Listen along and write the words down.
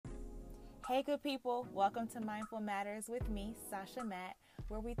Hey, good people, welcome to Mindful Matters with me, Sasha Matt,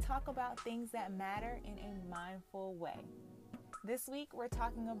 where we talk about things that matter in a mindful way. This week, we're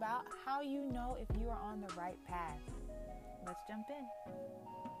talking about how you know if you are on the right path. Let's jump in.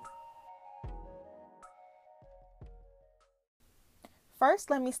 First,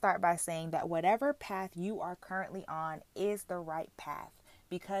 let me start by saying that whatever path you are currently on is the right path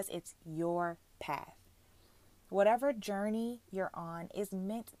because it's your path. Whatever journey you're on is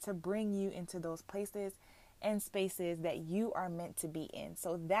meant to bring you into those places and spaces that you are meant to be in.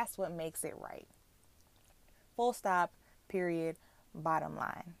 So that's what makes it right. Full stop, period, bottom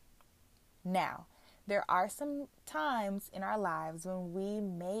line. Now, there are some times in our lives when we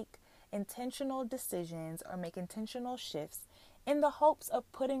make intentional decisions or make intentional shifts in the hopes of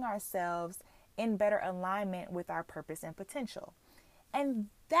putting ourselves in better alignment with our purpose and potential. And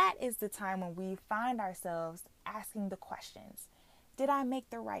that is the time when we find ourselves asking the questions. Did I make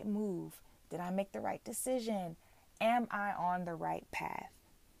the right move? Did I make the right decision? Am I on the right path?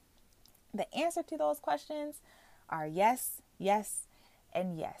 The answer to those questions are yes, yes,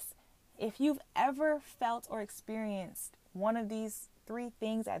 and yes. If you've ever felt or experienced one of these three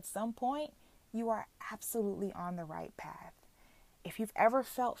things at some point, you are absolutely on the right path. If you've ever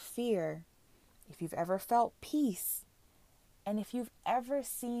felt fear, if you've ever felt peace, and if you've ever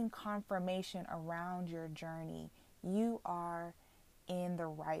seen confirmation around your journey, you are in the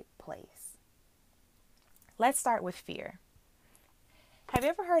right place. Let's start with fear. Have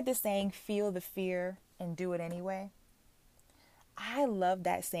you ever heard the saying, feel the fear and do it anyway? I love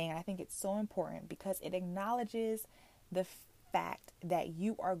that saying. I think it's so important because it acknowledges the fact that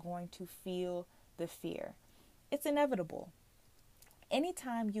you are going to feel the fear. It's inevitable.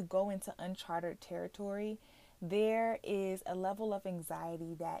 Anytime you go into uncharted territory, there is a level of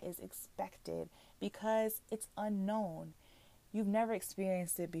anxiety that is expected because it's unknown. You've never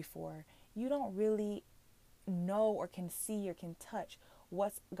experienced it before. You don't really know or can see or can touch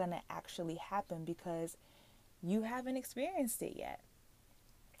what's going to actually happen because you haven't experienced it yet.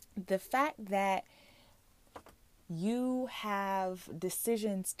 The fact that you have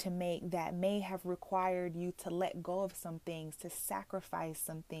decisions to make that may have required you to let go of some things, to sacrifice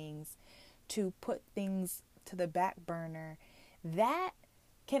some things, to put things to the back burner, that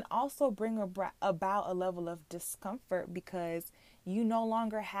can also bring about a level of discomfort because you no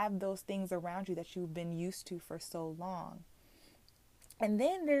longer have those things around you that you've been used to for so long. And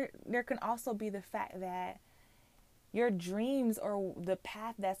then there can also be the fact that your dreams or the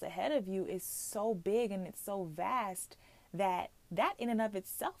path that's ahead of you is so big and it's so vast that in and of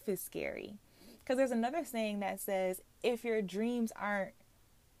itself is scary. Because there's another saying that says, if your dreams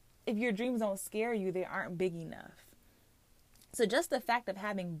don't scare you, they aren't big enough. So just the fact of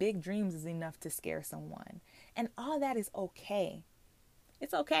having big dreams is enough to scare someone. And all that is okay.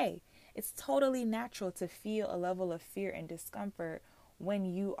 It's okay. It's totally natural to feel a level of fear and discomfort when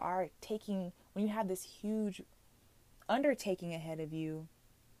you have this huge undertaking ahead of you.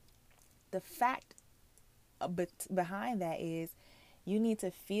 The fact behind that is you need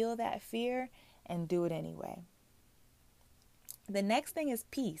to feel that fear and do it anyway. The next thing is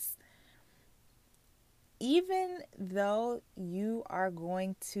peace. Even though you are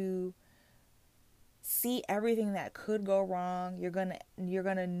going to see everything that could go wrong, you're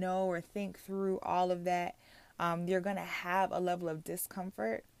gonna know or think through all of that. You're gonna have a level of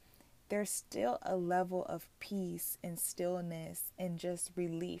discomfort. There's still a level of peace and stillness and just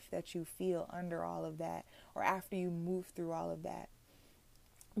relief that you feel under all of that or after you move through all of that.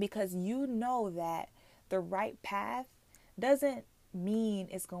 Because you know that the right path doesn't mean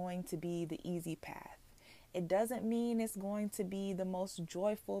it's going to be the easy path. It doesn't mean it's going to be the most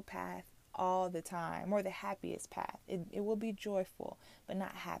joyful path all the time or the happiest path. It will be joyful, but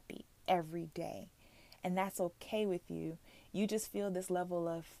not happy every day. And that's okay with you. You just feel this level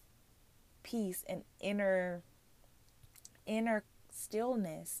of peace and inner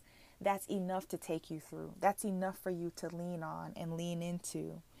stillness that's enough to take you through. That's enough for you to lean on and lean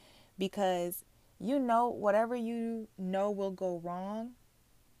into because you know whatever you know will go wrong,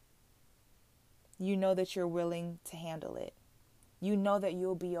 you know that you're willing to handle it. You know that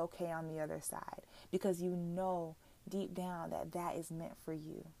you'll be okay on the other side because you know deep down that is meant for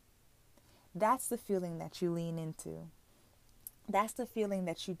you. That's the feeling that you lean into. That's the feeling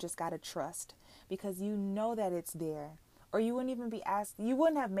that you just got to trust because you know that it's there. Or you wouldn't even be asked, you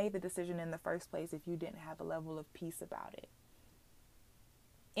wouldn't have made the decision in the first place if you didn't have a level of peace about it.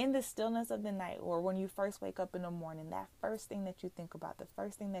 In the stillness of the night or when you first wake up in the morning, that first thing that you think about, the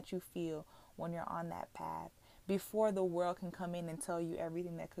first thing that you feel when you're on that path, before the world can come in and tell you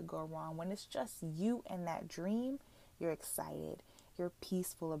everything that could go wrong, when it's just you and that dream, you're excited, you're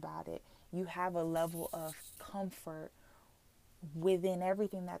peaceful about it, you have a level of comfort within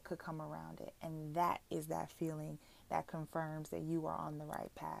everything that could come around it. And that is that feeling that confirms that you are on the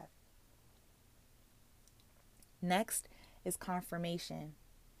right path. Next is confirmation.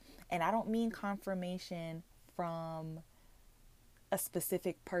 And I don't mean confirmation from a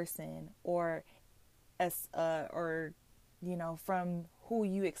specific person or from who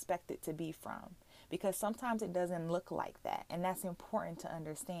you expect it to be from, because sometimes it doesn't look like that, and that's important to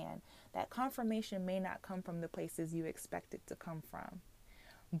understand. That confirmation may not come from the places you expect it to come from,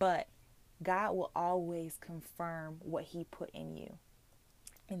 but God will always confirm what he put in you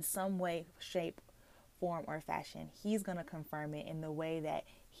in some way, shape, form, or fashion. He's going to confirm it in the way that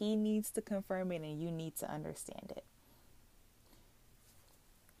he needs to confirm it, and you need to understand it.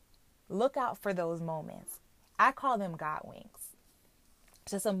 Look out for those moments. I call them God winks.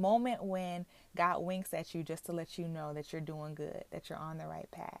 It's just a moment when God winks at you just to let you know that you're doing good, that you're on the right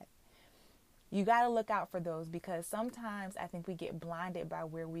path. You got to look out for those, because sometimes I think we get blinded by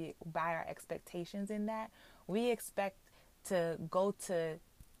by our expectations in that. We expect to go to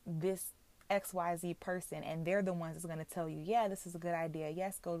this XYZ person and they're the ones that's going to tell you, yeah, this is a good idea.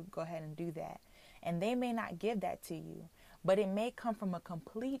 Yes, go ahead and do that. And they may not give that to you, but it may come from a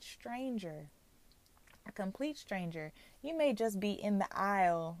complete stranger. A complete stranger. You may just be in the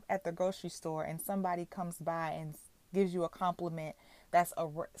aisle at the grocery store and somebody comes by and gives you a compliment that's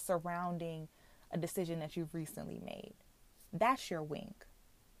surrounding a decision that you've recently made. That's your wink.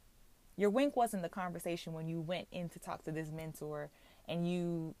 Your wink wasn't the conversation when you went in to talk to this mentor and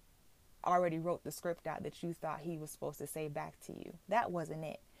you already wrote the script out that you thought he was supposed to say back to you. That wasn't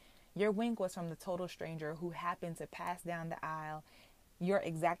it. Your wink was from the total stranger who happened to pass down the aisle, your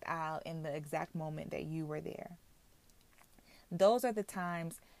exact aisle, in the exact moment that you were there. Those are the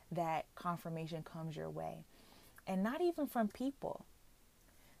times that confirmation comes your way. And not even from people.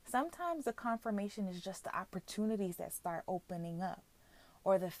 Sometimes the confirmation is just the opportunities that start opening up,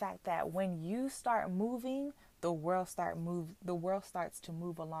 or the fact that when you start moving, the world starts to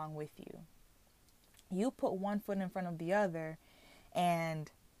move along with you. You put one foot in front of the other, and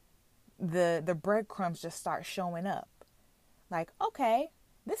the breadcrumbs just start showing up. Like, okay,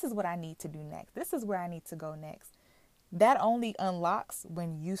 this is what I need to do next. This is where I need to go next. That only unlocks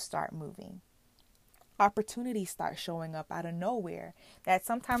when you start moving. Opportunities start showing up out of nowhere that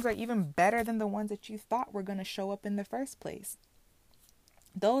sometimes are even better than the ones that you thought were going to show up in the first place.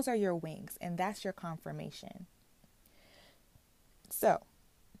 Those are your wings, and that's your confirmation. So,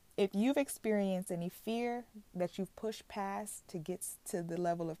 if you've experienced any fear that you've pushed past to get to the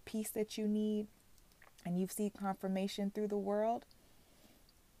level of peace that you need, and you've seen confirmation through the world,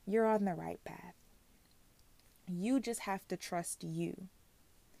 you're on the right path. You just have to trust you.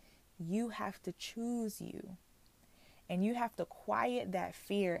 You have to choose you. And you have to quiet that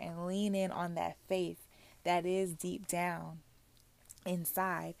fear and lean in on that faith that is deep down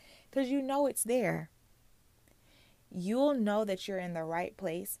inside, because you know it's there. You'll know that you're in the right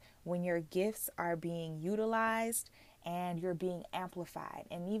place when your gifts are being utilized and you're being amplified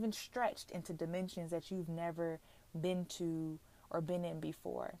and even stretched into dimensions that you've never been to or been in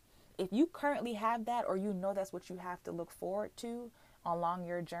before. If you currently have that, or you know that's what you have to look forward to along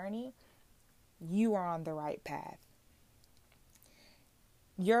your journey, you are on the right path.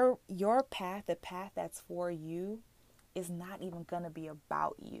 Your path, the path that's for you, is not even going to be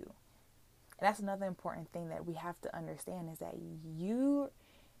about you. And that's another important thing that we have to understand, is that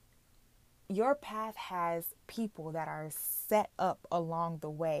your path has people that are set up along the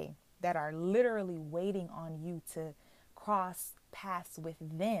way that are literally waiting on you to cross paths with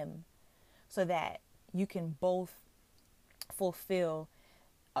them so that you can both fulfill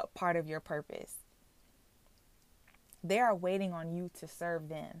a part of your purpose. They are waiting on you to serve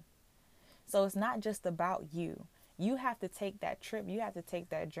them. So it's not just about you. You have to take that trip, you have to take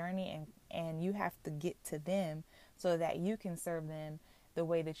that journey, and you have to get to them so that you can serve them the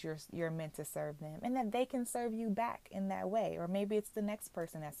way that you're meant to serve them, and that they can serve you back in that way. Or maybe it's the next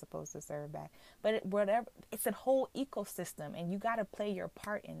person that's supposed to serve back. But it's a whole ecosystem, and you got to play your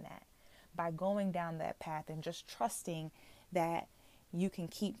part in that by going down that path and just trusting that you can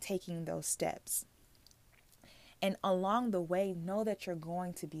keep taking those steps. And along the way, know that you're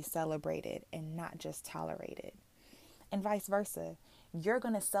going to be celebrated and not just tolerated. And vice versa. You're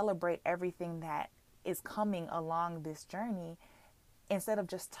going to celebrate everything that is coming along this journey instead of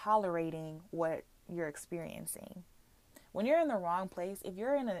just tolerating what you're experiencing. When you're in the wrong place, if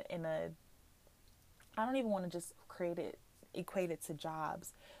you're in a I don't even want to just equate it to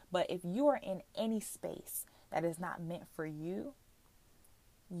jobs, but if you are in any space that is not meant for you,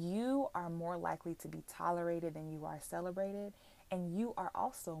 you are more likely to be tolerated than you are celebrated. And you are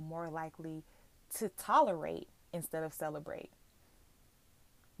also more likely to tolerate instead of celebrate.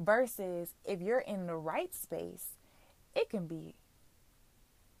 Versus if you're in the right space, it can be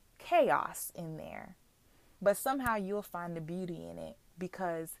chaos in there. But somehow you'll find the beauty in it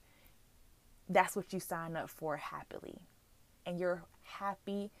because that's what you sign up for happily. And you're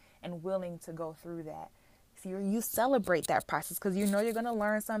happy and willing to go through that. So you celebrate that process because you know you're going to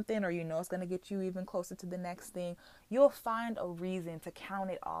learn something, or you know it's going to get you even closer to the next thing. You'll find a reason to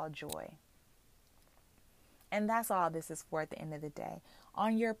count it all joy. And that's all this is for at the end of the day.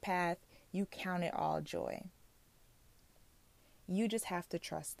 On your path, you count it all joy. You just have to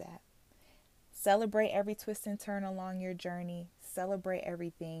trust that. Celebrate every twist and turn along your journey. Celebrate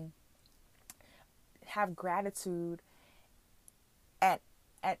everything. Have gratitude at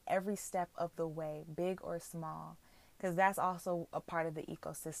every step of the way, big or small, because that's also a part of the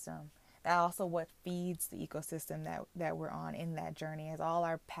ecosystem. That also what feeds the ecosystem that we're on in that journey. As all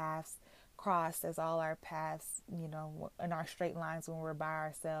our paths cross, as all our paths, in our straight lines when we're by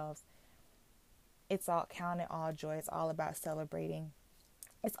ourselves, it's all count it all joy. It's all about celebrating.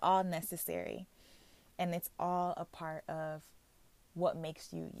 It's all necessary, and it's all a part of what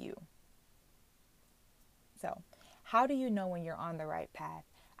makes you you. So, how do you know when you're on the right path?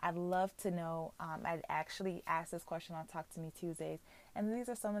 I'd love to know. I'd actually asked this question on Talk to Me Tuesdays, and these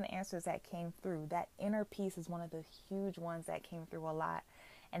are some of the answers that came through. That inner peace is one of the huge ones that came through a lot,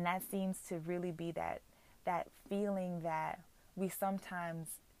 and that seems to really be that feeling that we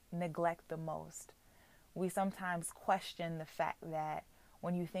sometimes neglect the most. We sometimes question the fact that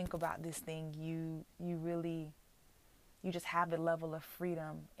when you think about this thing, you just have the level of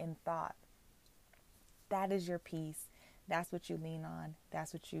freedom in thought. That is your peace. That's what you lean on.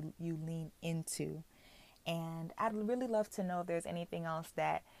 That's what you lean into. And I'd really love to know if there's anything else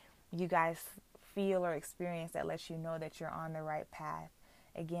that you guys feel or experience that lets you know that you're on the right path.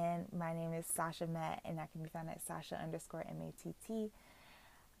 Again, my name is Sasha Matt, and I can be found at Sasha_MATT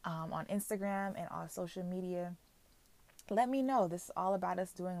on Instagram and all social media. Let me know. This is all about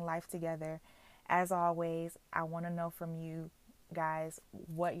us doing life together. As always, I want to know from you guys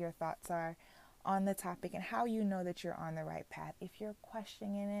what your thoughts are on the topic and how you know that you're on the right path. If you're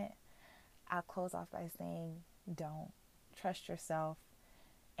questioning it, I'll close off by saying don't. Trust yourself,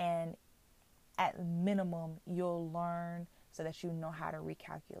 and at minimum, you'll learn so that you know how to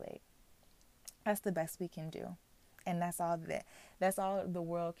recalculate. That's the best we can do. And that's all the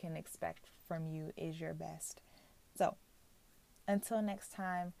world can expect from you is your best. So, until next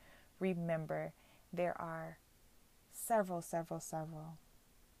time, remember there are several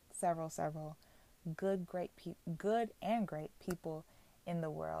good and great people in the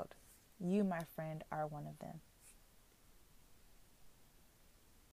world. You, my friend, are one of them.